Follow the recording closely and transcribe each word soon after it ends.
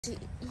जी,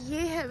 ये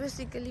है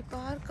basically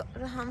park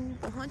और हम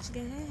पहुंच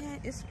गए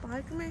हैं इस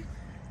पार्क में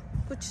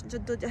कुछ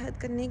जद्दोजहद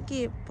करने के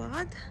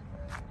बाद।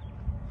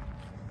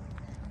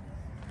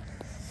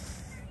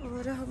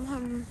 और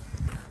हम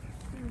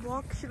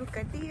वॉक शुरू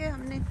कर दी है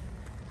हमने।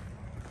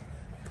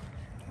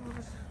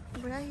 और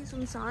बड़ा ही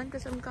सुनसान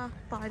किस्म का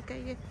पार्क है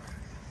ये।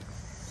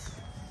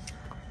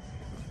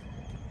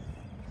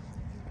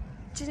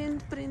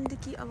 चरिंद परिंद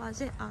की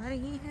आवाज़ें आ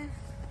रही हैं।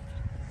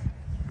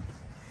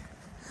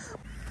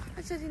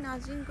 अच्छा जी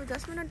नाज़रीन, को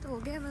 10 मिनट तो हो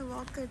गए हमें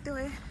वॉक करते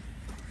हुए,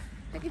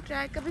 लेकिन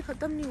ट्रैक कभी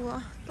ख़त्म नहीं हुआ।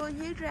 तो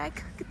ये ट्रैक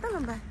कितना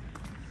लंबा है?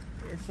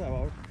 It's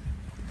about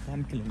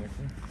 1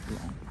 kilometer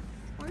long.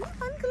 Only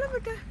 1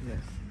 kilometer?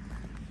 Yes.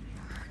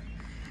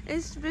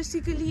 It's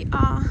basically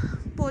a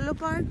polo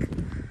park,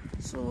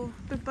 so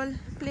people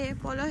play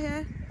polo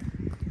here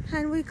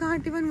and we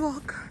can't even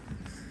walk.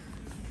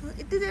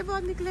 इतनी देर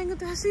बाद निकलेंगे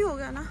तो ऐसे ही हो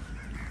गया ना,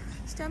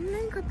 स्टेमिना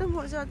ही ख़त्म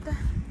हो जाता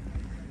है।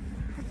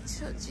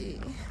 अच्छा जी,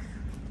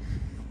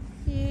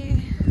 ये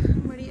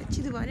बड़ी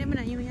अच्छी दीवारें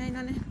बनाई हुई हैं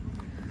इन्होंने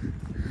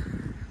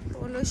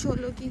पोलो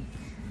शोलो की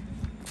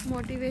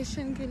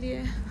मोटिवेशन के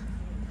लिए।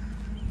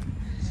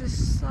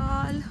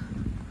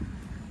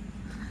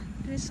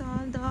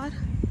 रिसालदार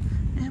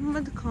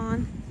अहमद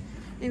खान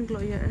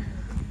इंक्लोयर,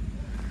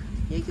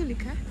 ये क्यों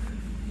लिखा है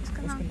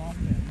इसका नाम?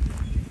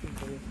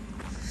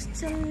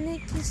 चलने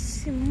की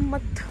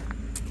हिम्मत।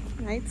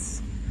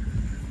 Nice.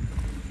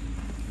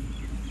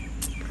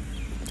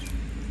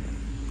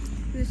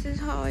 This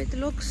is how it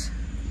looks.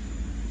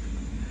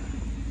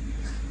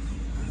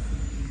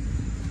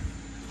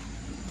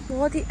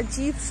 बहुत ही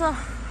अजीब सा।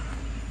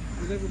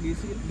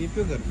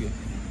 कर दिया।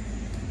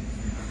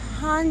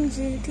 हाँ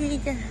जी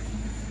ठीक है।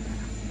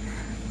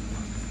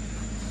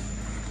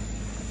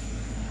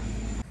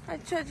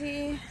 अच्छा जी,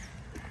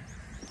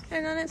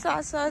 इन्होंने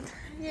साथ साथ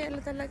ये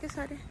अल्लाह ताला के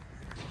सारे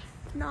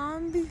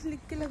नाम भी लिख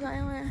के लगाए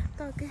हुए हैं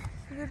ताकि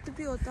विर्द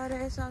भी होता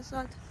रहे साथ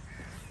साथ।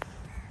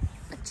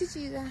 अच्छी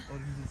चीज़ है।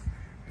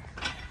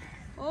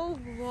 ओह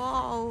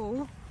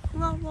वाओ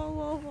वाह वाह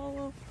वाह वाह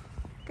वाह।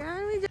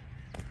 Can we?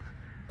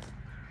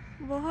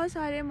 बहुत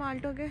सारे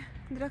माल्टों के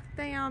दरख्त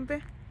हैं यहाँ पे।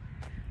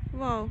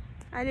 Wow,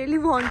 I really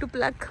want to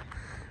plug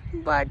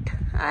but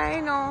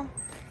I know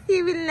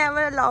he will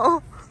never allow.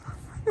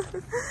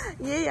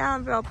 ये यहाँ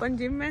पे ओपन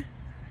जिम है।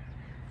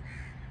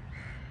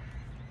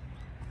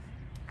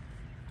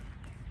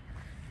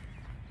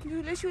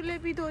 झूले शूले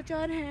भी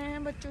 2-4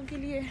 हैं बच्चों के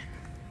लिए।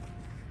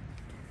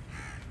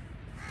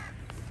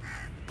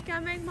 क्या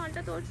मैं एक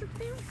माल्टा तोड़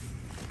सकती हूँ?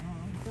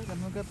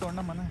 क्या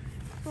तोड़ना मना है?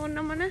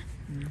 तोड़ना मना है?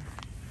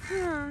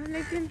 हाँ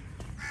लेकिन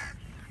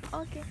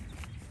ओके,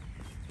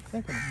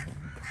 क्या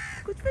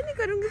करूँगा? कुछ भी नहीं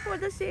करूँगी for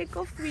the sake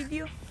of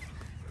video.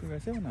 तो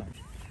वैसे बना।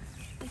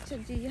 अच्छा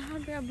जी, यहाँ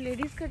पे अब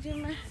लेडीज़ का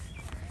जिम है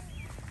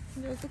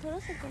जो कि थोड़ा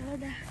सा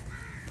कवर्ड है।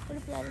 बड़े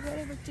प्यारे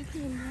प्यारे बच्चे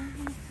खेल रहे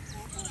हैं।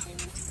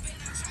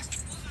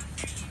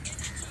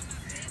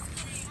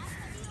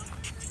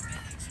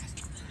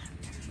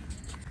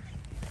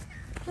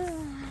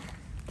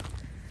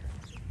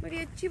 बड़ी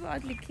अच्छी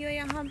बात लिखी है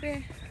यहाँ पे,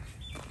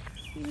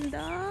 the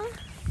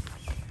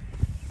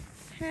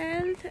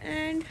health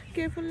and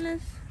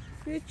carefulness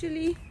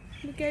mutually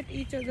look at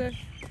each other.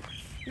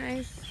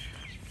 Nice.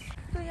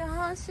 तो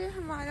यहाँ से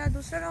हमारा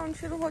दूसरा राउंड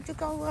शुरू हो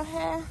चुका हुआ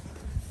है।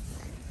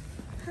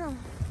 हाँ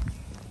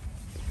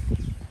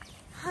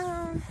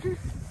हाँ,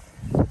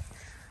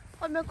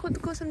 और मैं खुद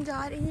को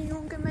समझा रही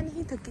हूँ कि मैं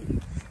नहीं थकी।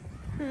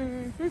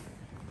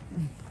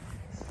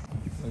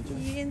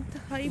 ये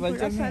इंतहाई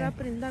बड़ा सारा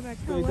परिंदा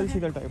बैठा हुआ है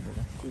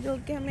जो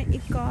कि हमें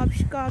इकाब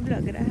शिकाब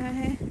लग रहा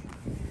है।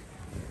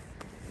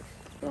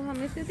 तो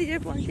हम इस नतीजे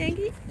पहुँचते हैं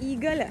कि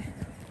ईगल है।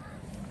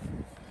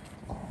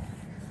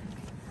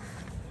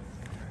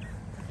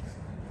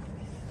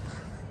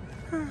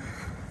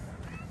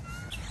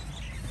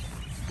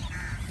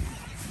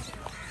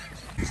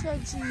 अच्छा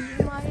जी,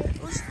 हमारे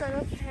उस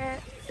तरफ है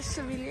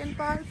सिविलियन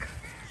पार्क।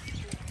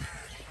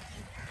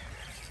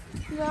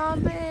 यहाँ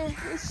पे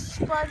इस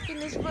पार्क की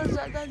निस्बत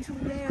ज़्यादा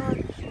झूले और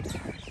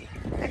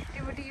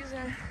एक्टिविटीज़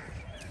हैं।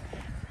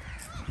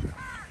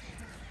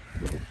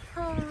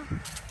 हाँ,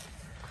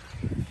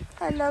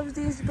 I love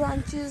these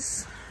branches.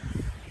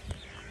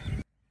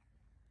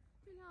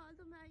 फिलहाल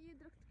तो मैं ये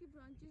दरख्त की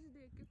ब्रांचेस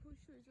देख के खुश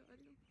हो जा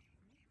रही हूँ,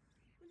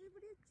 मुझे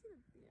बड़ी अच्छी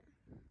लगती है।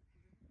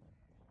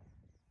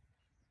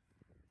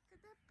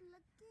 कहता है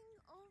plucking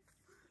of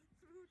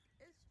fruit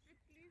is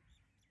strictly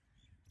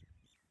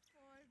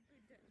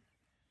forbidden.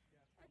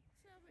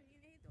 अच्छा भाई,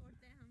 नहीं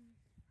तोड़ते हैं हम,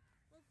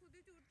 वो खुद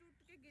ही टूट टूट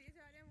के गिरे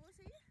जा रहे हैं। वो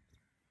सही है,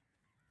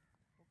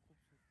 वो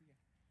खूबसूरती है।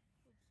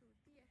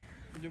 खूबसूरती है।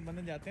 जो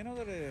बंदे जाते हैं ना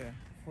उधर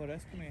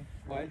फॉरेस्ट में,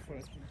 वाइल्ड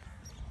फॉरेस्ट में,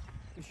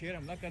 तो शेर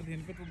हमला कर दिया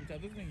इन पर, तो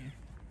बचाते तो नहीं है,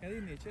 कहते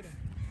नेचर है।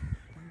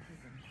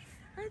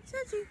 अच्छा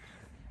जी।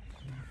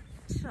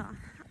 अच्छा,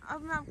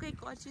 अब मैं आपको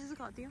एक और चीज़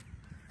दिखाती हूँ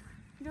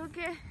जो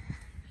कि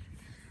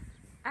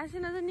ऐसे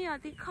नज़र नहीं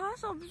आती,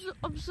 खास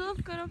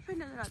ऑब्जर्व करो फिर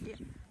नज़र आती है।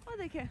 और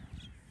देखिए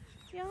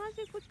यहाँ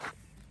से कुछ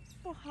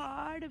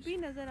पहाड़ भी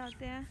नज़र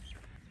आते हैं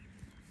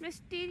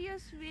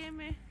मिस्टीरियस वे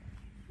में।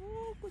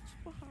 वो कुछ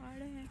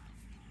पहाड़ हैं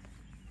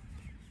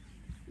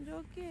जो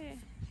कि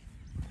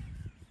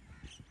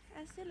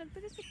ऐसे लगता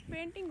है जैसे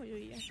पेंटिंग हुई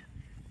हुई है।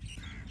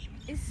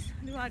 इस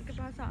दीवार के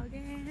पास आ गए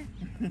हैं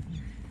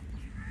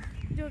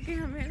जो कि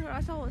हमें थोड़ा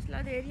सा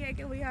हौसला दे रही है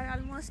कि we are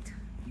almost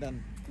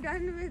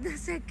done with the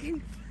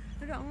second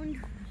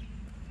round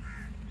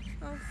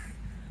of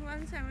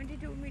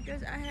 172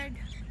 metres ahead.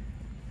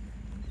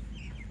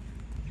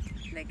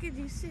 लेकिन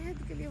जी सेहत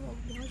के लिए वॉक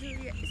बहुत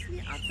ज़रूरी है, इसलिए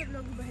आप सब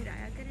लोग बाहर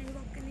आया करें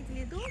वॉक करने के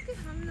लिए, तो कि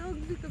हम लोग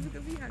भी कभी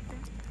कभी आते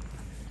हैं।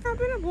 यहाँ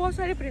पे ना बहुत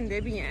सारे परिंदे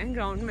भी हैं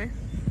ग्राउंड में,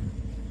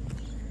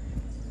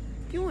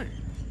 क्यों है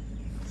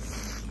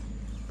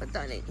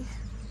पता नहीं।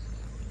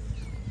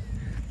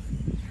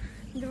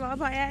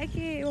 जवाब आया है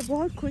कि वो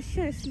बहुत खुश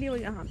है इसलिए वो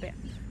यहाँ पे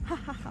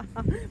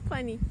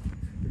फनी।